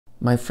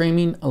My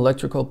framing,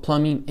 electrical,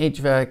 plumbing,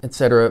 HVAC,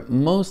 etc.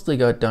 mostly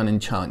got done in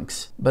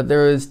chunks, but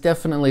there is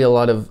definitely a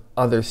lot of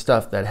other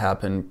stuff that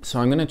happened, so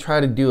I'm going to try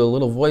to do a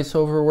little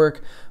voiceover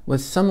work with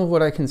some of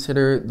what I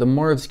consider the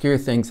more obscure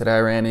things that I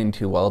ran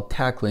into while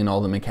tackling all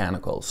the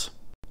mechanicals.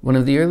 One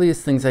of the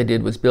earliest things I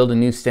did was build a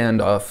new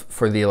standoff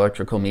for the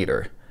electrical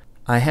meter.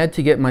 I had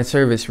to get my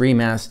service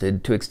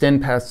remasted to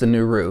extend past the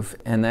new roof,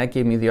 and that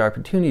gave me the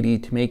opportunity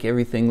to make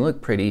everything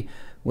look pretty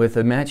with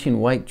a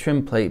matching white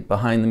trim plate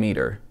behind the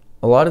meter.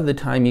 A lot of the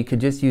time you could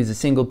just use a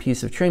single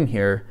piece of trim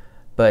here,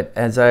 but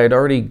as I had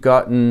already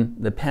gotten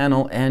the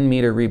panel and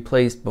meter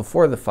replaced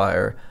before the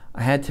fire,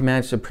 I had to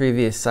match the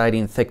previous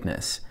siding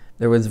thickness.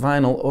 There was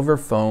vinyl over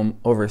foam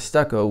over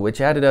stucco, which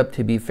added up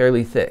to be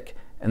fairly thick,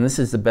 and this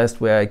is the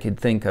best way I could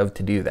think of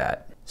to do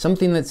that.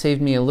 Something that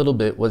saved me a little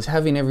bit was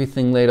having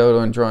everything laid out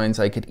on drawings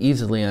I could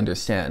easily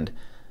understand.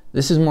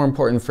 This is more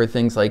important for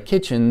things like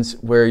kitchens,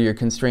 where you're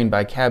constrained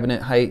by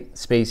cabinet height,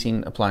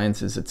 spacing,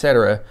 appliances,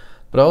 etc.,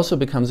 but also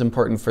becomes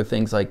important for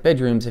things like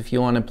bedrooms if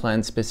you want to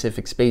plan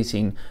specific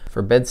spacing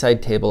for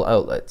bedside table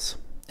outlets.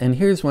 And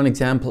here's one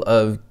example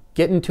of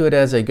getting to it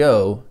as I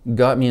go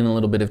got me in a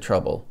little bit of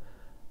trouble.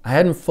 I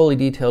hadn't fully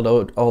detailed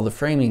out all the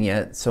framing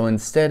yet, so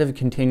instead of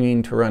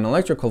continuing to run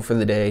electrical for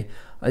the day,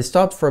 I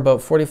stopped for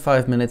about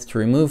 45 minutes to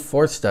remove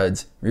 4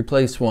 studs,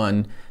 replace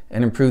 1,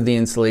 and improve the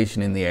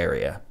insulation in the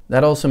area.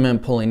 That also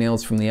meant pulling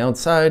nails from the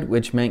outside,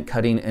 which meant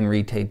cutting and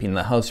retaping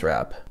the house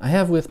wrap. I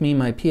have with me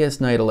my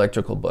P.S. Knight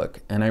electrical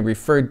book, and I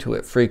referred to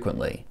it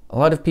frequently. A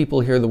lot of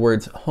people hear the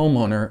words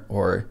homeowner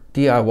or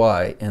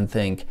DIY and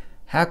think,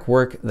 hack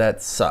work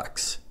that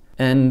sucks.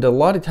 And a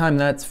lot of time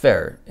that's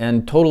fair,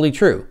 and totally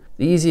true.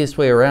 The easiest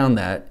way around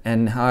that,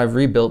 and how I've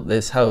rebuilt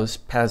this house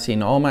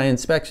passing all my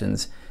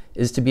inspections,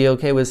 is to be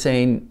okay with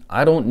saying,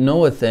 I don't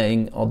know a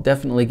thing, I'll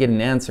definitely get an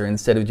answer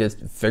instead of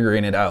just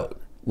figuring it out.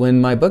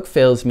 When my book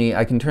fails me,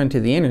 I can turn to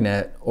the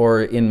internet,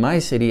 or in my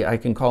city, I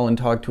can call and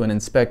talk to an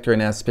inspector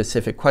and ask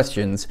specific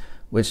questions,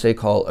 which they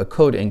call a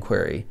code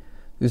inquiry.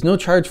 There's no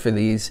charge for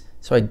these,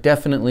 so I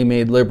definitely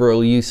made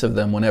liberal use of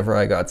them whenever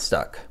I got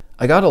stuck.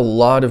 I got a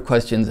lot of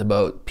questions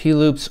about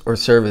P-loops or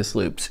service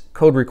loops.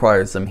 Code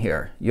requires them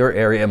here. Your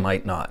area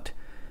might not.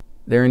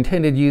 Their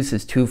intended use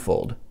is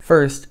twofold.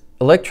 First,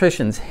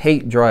 electricians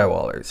hate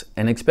drywallers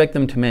and expect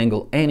them to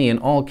mangle any and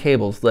all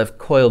cables left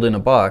coiled in a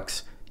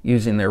box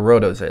using their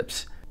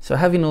rotozips. So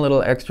having a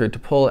little extra to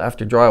pull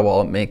after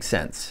drywall makes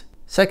sense.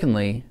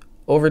 Secondly,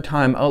 over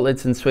time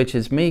outlets and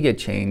switches may get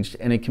changed,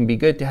 and it can be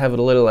good to have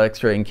a little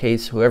extra in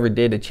case whoever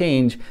did a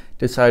change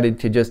decided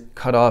to just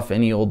cut off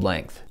any old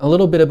length. A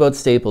little bit about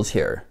staples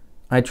here.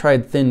 I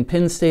tried thin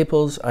pin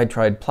staples, I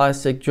tried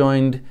plastic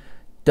joined,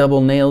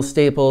 double nail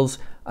staples,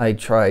 I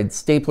tried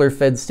stapler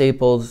fed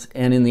staples,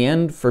 and in the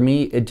end, for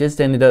me, it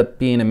just ended up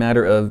being a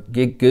matter of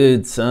Git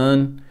Gud,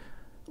 son,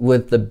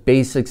 with the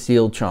basic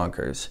steel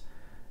chonkers.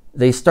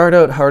 They start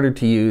out harder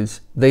to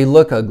use, they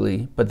look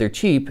ugly, but they're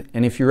cheap,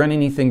 and if you run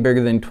anything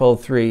bigger than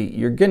 12.3,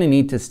 you're going to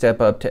need to step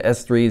up to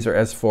S3s or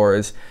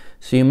S4s,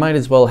 so you might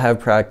as well have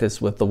practice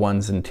with the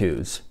 1s and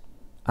 2s.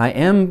 I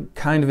am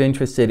kind of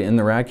interested in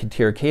the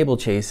Racketeer cable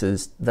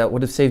chases that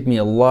would have saved me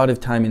a lot of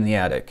time in the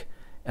attic,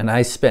 and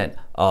I spent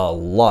a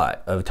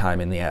lot of time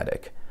in the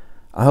attic.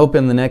 I hope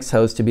in the next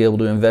house to be able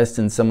to invest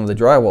in some of the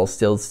drywall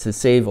stills to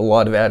save a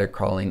lot of attic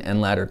crawling and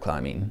ladder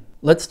climbing.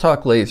 Let's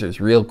talk lasers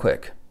real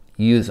quick.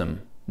 Use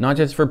them. Not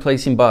just for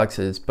placing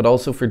boxes, but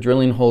also for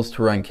drilling holes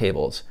to run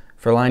cables,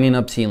 for lining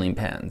up ceiling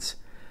pans.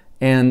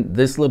 And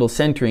this little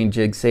centering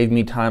jig saved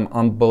me time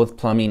on both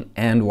plumbing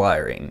and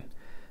wiring.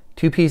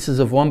 2 pieces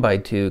of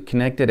 1x2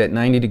 connected at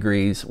 90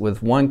 degrees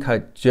with one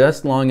cut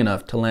just long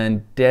enough to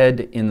land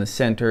dead in the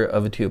center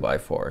of a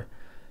 2x4.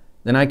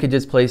 Then I could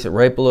just place it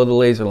right below the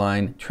laser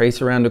line,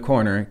 trace around a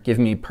corner,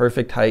 giving me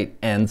perfect height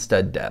and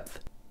stud depth.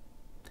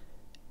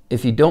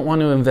 If you don't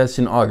want to invest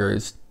in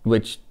augers,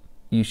 which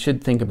you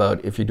should think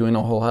about if you're doing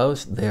a whole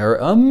house, they're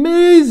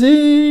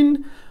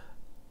amazing!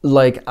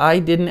 Like I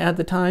didn't at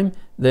the time,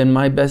 then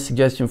my best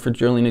suggestion for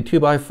drilling a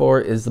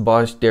 2x4 is the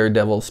Bosch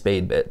Daredevil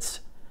Spade bits.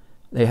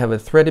 They have a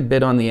threaded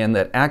bit on the end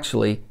that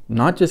actually,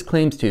 not just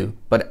claims to,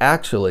 but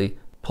actually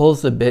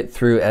pulls the bit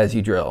through as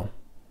you drill.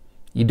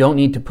 You don't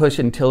need to push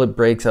until it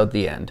breaks out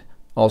the end.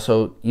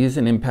 Also, use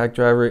an impact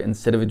driver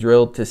instead of a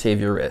drill to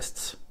save your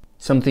wrists.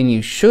 Something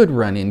you should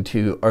run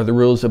into are the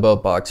rules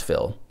about box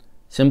fill.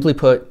 Simply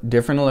put,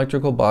 different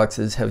electrical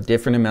boxes have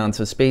different amounts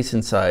of space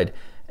inside,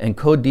 and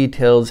code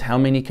details how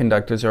many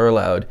conductors are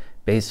allowed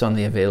based on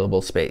the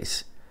available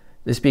space.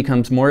 This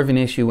becomes more of an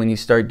issue when you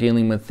start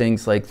dealing with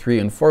things like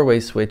 3- and 4-way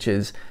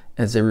switches,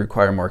 as they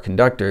require more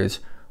conductors,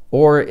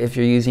 or if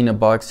you're using a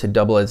box to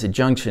double as a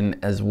junction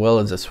as well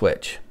as a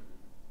switch.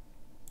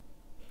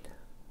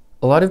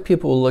 A lot of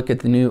people will look at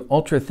the new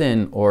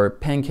ultra-thin or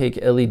pancake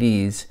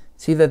LEDs,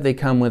 see that they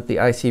come with the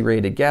IC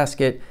rated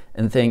gasket,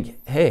 and think,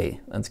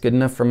 hey, that's good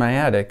enough for my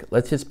attic,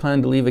 let's just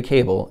plan to leave a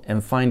cable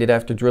and find it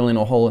after drilling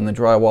a hole in the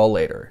drywall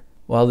later.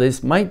 While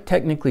this might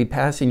technically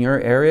pass in your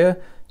area,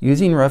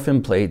 using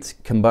rough-in plates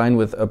combined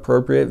with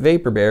appropriate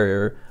vapor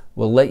barrier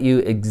will let you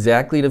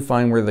exactly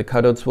define where the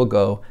cutouts will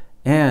go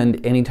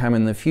And anytime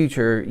in the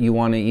future you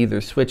want to either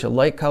switch a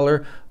light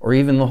color or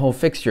even the whole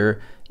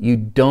fixture, you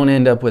don't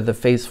end up with a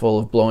face full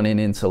of blown-in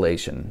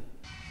insulation.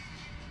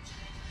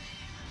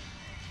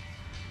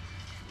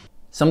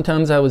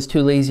 Sometimes I was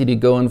too lazy to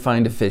go and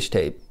find a fish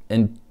tape,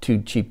 and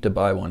too cheap to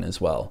buy one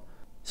as well.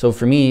 So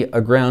for me,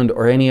 a ground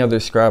or any other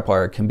scrap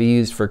wire can be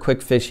used for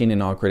quick fishing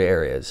in awkward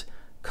areas.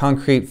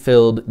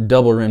 Concrete-filled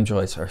double rim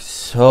joists are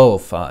so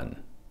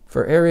fun.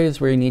 For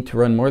areas where you need to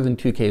run more than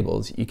 2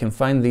 cables, you can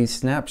find these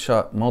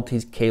Snapshot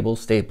multi-cable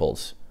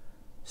staples.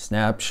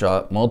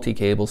 Snapshot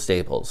multi-cable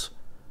staples.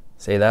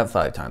 Say that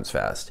 5 times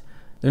fast.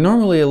 They're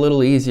normally a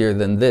little easier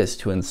than this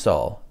to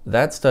install.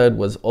 That stud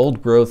was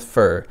old growth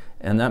fir,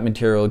 and that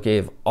material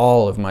gave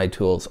all of my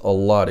tools a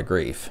lot of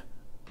grief.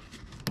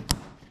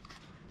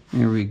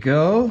 Here we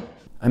go.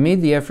 I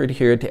made the effort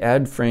here to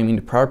add framing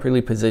to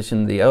properly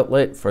position the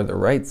outlet for the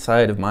right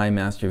side of my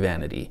master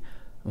vanity.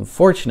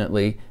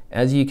 Unfortunately,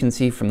 as you can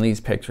see from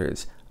these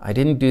pictures, I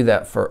didn't do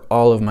that for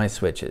all of my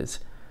switches.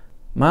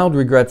 Mild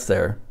regrets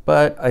there,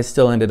 but I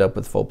still ended up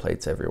with full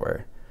plates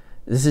everywhere.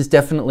 This is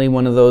definitely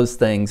one of those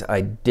things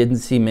I didn't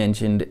see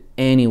mentioned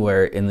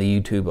anywhere in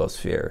the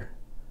YouTubeosphere.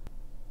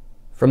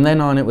 From then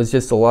on, it was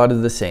just a lot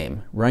of the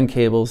same. Run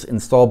cables,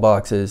 install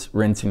boxes,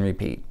 rinse and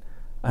repeat.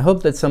 I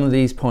hope that some of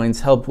these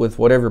points help with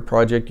whatever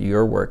project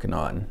you're working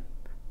on.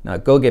 Now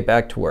go get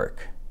back to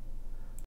work.